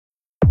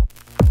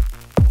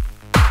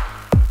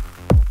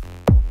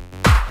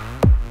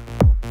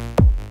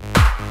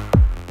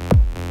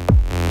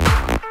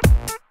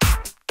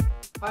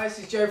Hi, this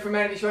is Joe from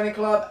Beach Running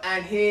Club,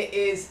 and here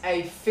is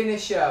a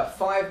finisher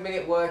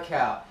 5-minute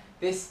workout.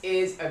 This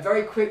is a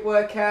very quick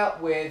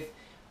workout with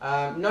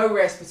no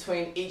rest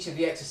between each of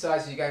the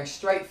exercises. You're going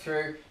straight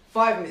through,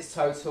 5 minutes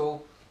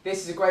total.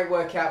 This is a great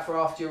workout for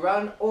after your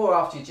run or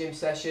after your gym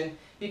session.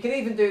 You can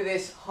even do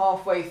this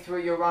halfway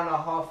through your run or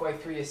halfway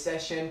through your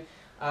session.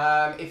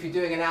 If you're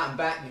doing an out and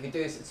back, you can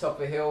do this at the top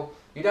of a hill.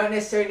 You don't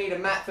necessarily need a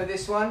mat for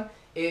this one.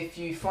 If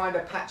you find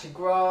a patch of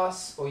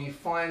grass or you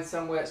find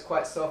somewhere that's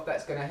quite soft,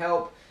 that's going to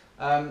help.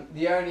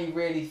 The only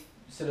really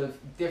sort of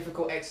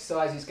difficult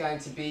exercise is going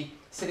to be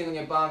sitting on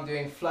your bum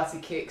doing flutter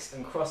kicks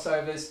and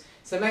crossovers.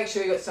 So make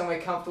sure you've got somewhere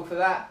comfortable for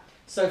that.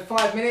 So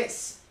 5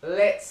 minutes,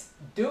 let's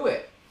do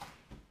it.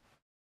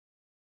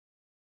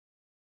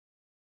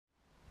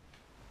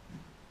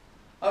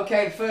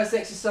 Okay, the first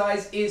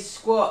exercise is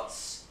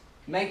squats.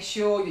 Make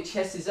sure your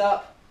chest is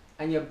up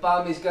and your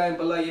bum is going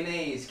below your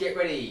knees. Get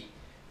ready.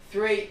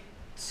 3,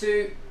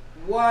 2,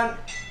 1.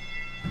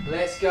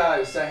 Let's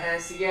go. So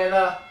hands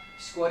together,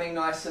 squatting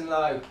nice and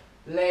low.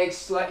 Legs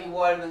slightly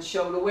wider than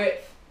shoulder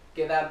width.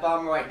 Get that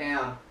bum right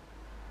down.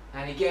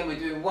 And again, we're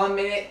doing 1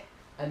 minute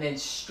and then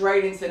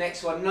straight into the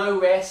next one. No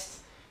rest.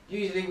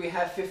 Usually we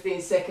have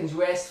 15 seconds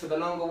rest for the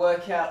longer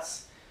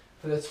workouts,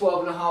 for the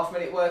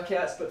 12.5-minute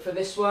workouts. But for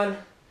this one,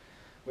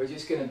 we're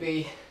just going to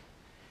be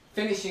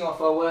finishing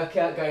off our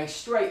workout, going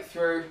straight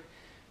through.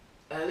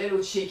 A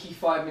little cheeky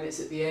 5 minutes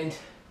at the end,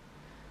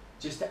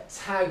 just to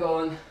tag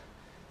on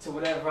to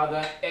whatever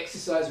other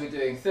exercise we're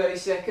doing. 30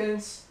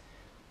 seconds,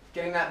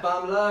 getting that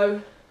bum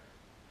low.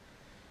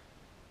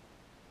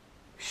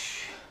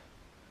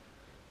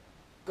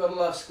 Gotta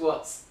love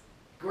squats.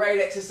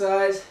 Great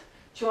exercise.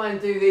 Try and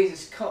do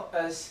these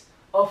as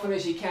often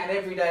as you can,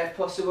 every day if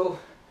possible.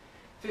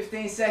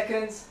 15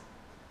 seconds.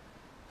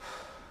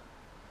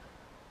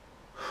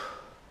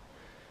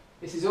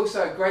 This is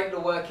also a great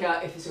little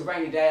workout if it's a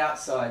rainy day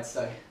outside,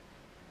 so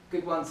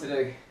good one to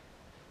do.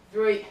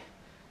 3,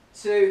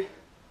 2,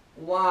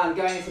 1,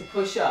 going into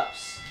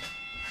push-ups.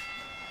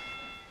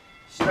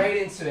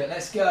 Straight into it,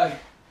 let's go.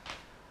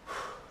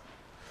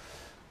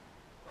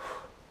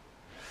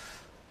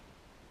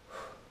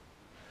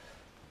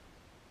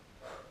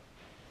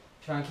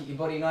 Try and keep your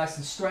body nice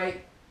and straight.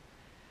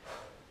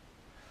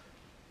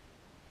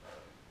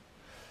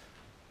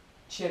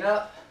 Chin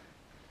up.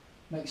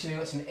 Make sure you've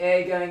got some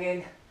air going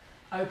in.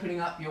 Opening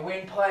up your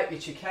windpipe, your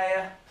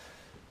trachea.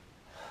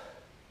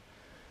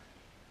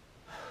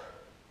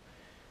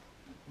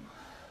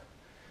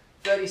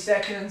 "30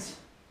 seconds.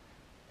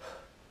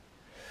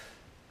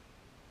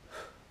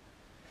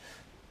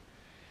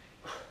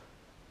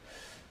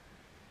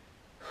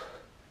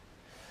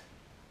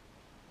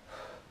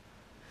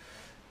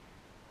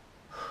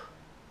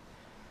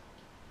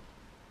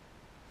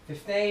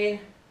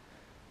 "15.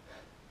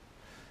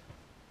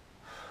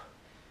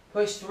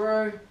 Push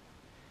through.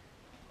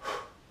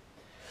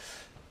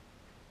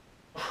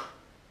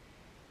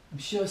 I'm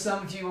sure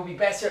some of you will be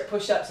better at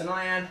push-ups than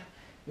I am.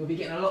 You'll be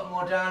getting a lot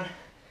more done.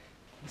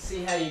 Let's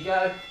see how you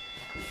go.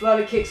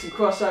 Flutter kicks and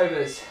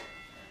crossovers.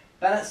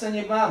 Balance on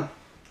your bum.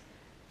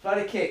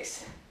 Flutter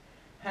kicks.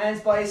 Hands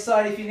by your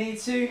side if you need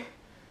to.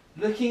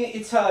 Looking at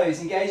your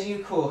toes, engaging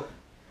your core.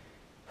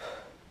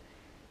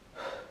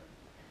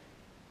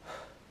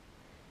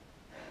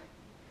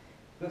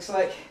 Looks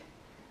like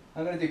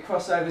I'm going to do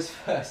crossovers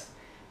first.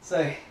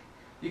 So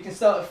you can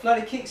start with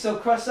flutter kicks or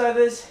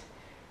crossovers,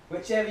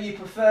 whichever you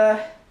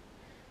prefer.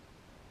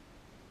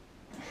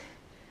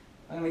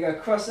 I'm going to go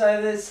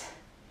crossovers,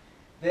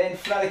 then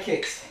flutter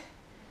kicks.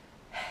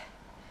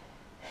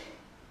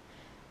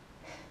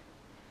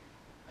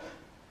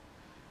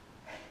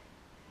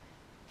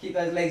 Keep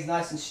those legs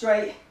nice and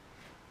straight.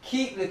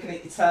 Keep looking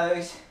at your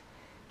toes.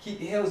 Keep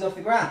your heels off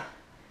the ground.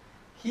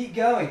 Keep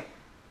going.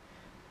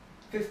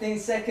 15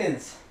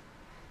 seconds.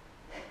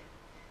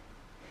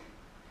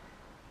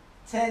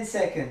 10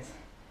 seconds.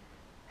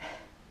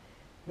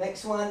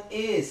 Next one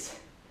is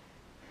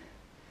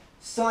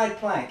side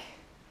plank.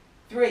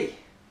 3,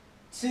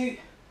 2,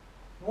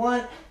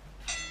 1.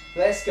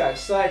 Let's go.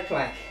 Side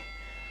plank.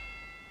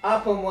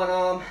 Up on one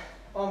arm,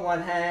 on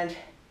one hand.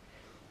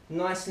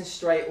 Nice and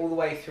straight all the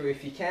way through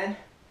if you can.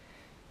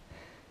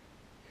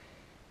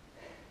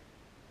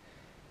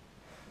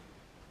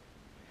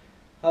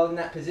 Holding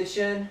that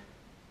position.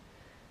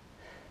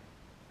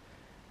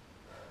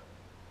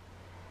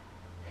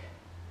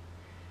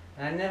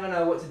 And I never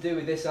know what to do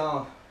with this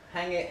arm.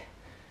 Hang it,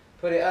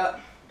 put it up,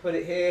 put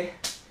it here,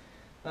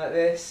 like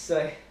this.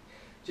 So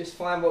just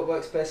find what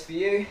works best for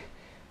you.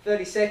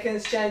 30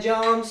 seconds, change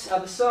arms,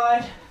 other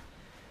side.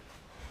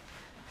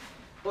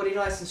 Body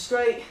nice and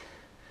straight.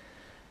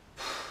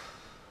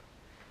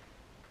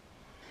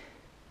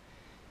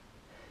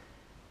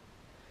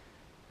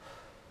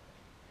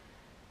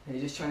 And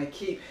you're just trying to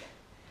keep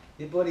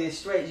your body as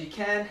straight as you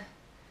can.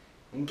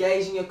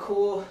 Engaging your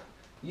core,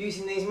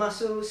 using these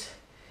muscles.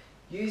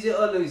 Use it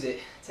or lose it.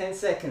 10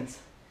 seconds.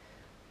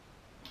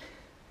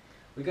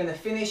 We're going to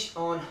finish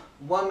on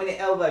 1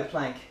 minute elbow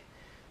plank.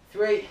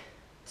 3,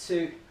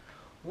 2,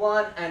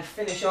 1, and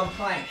finish on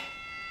plank.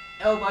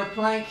 Elbow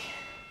plank.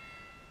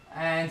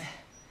 And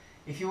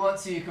if you want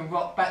to, you can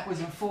rock backwards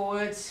and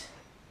forwards,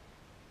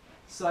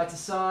 side to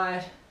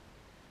side,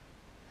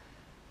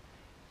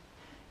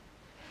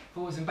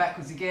 forwards and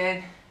backwards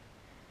again.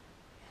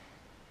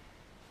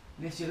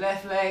 Lift your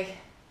left leg,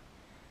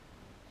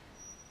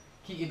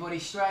 keep your body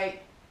straight.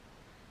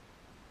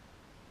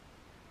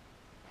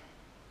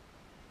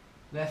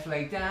 Left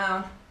leg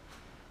down,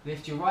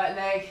 lift your right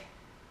leg.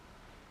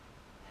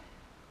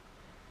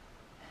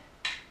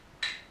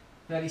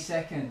 30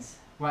 seconds.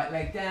 Right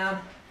leg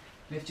down,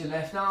 lift your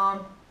left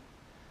arm.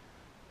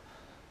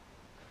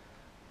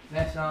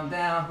 Left arm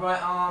down,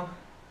 right arm.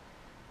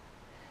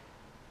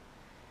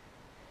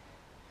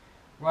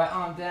 Right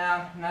arm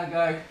down, now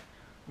go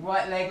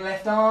right leg,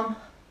 left arm.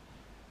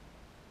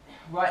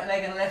 Right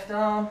leg and left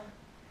arm.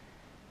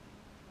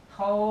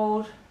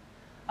 Hold,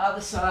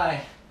 other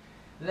side.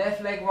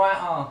 Left leg,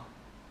 right arm.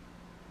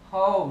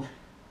 Hold.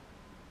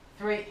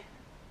 3,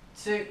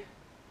 2,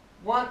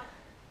 1.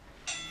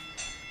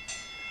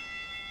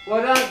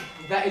 Well done.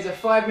 That is a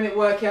 5-minute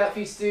workout for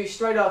you to do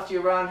straight after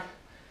your run,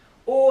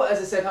 or as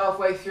I said,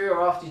 halfway through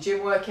or after your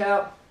gym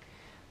workout.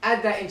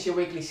 Add that into your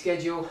weekly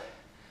schedule.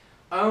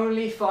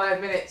 Only 5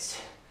 minutes.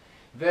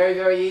 Very,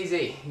 very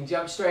easy. You can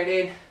jump straight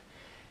in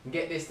and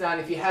get this done.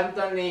 If you haven't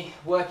done the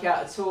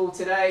workout at all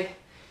today,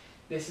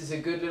 this is a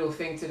good little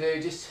thing to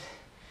do, just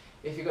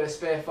if you've got a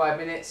spare 5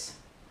 minutes.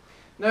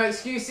 No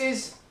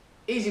excuses,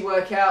 easy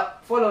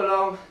workout, follow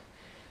along.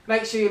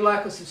 Make sure you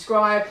like or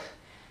subscribe,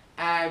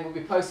 and we'll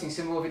be posting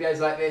some more videos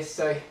like this.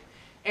 So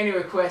any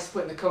requests,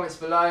 put in the comments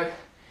below,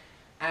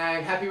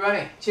 and happy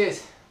running.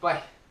 Cheers,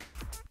 bye.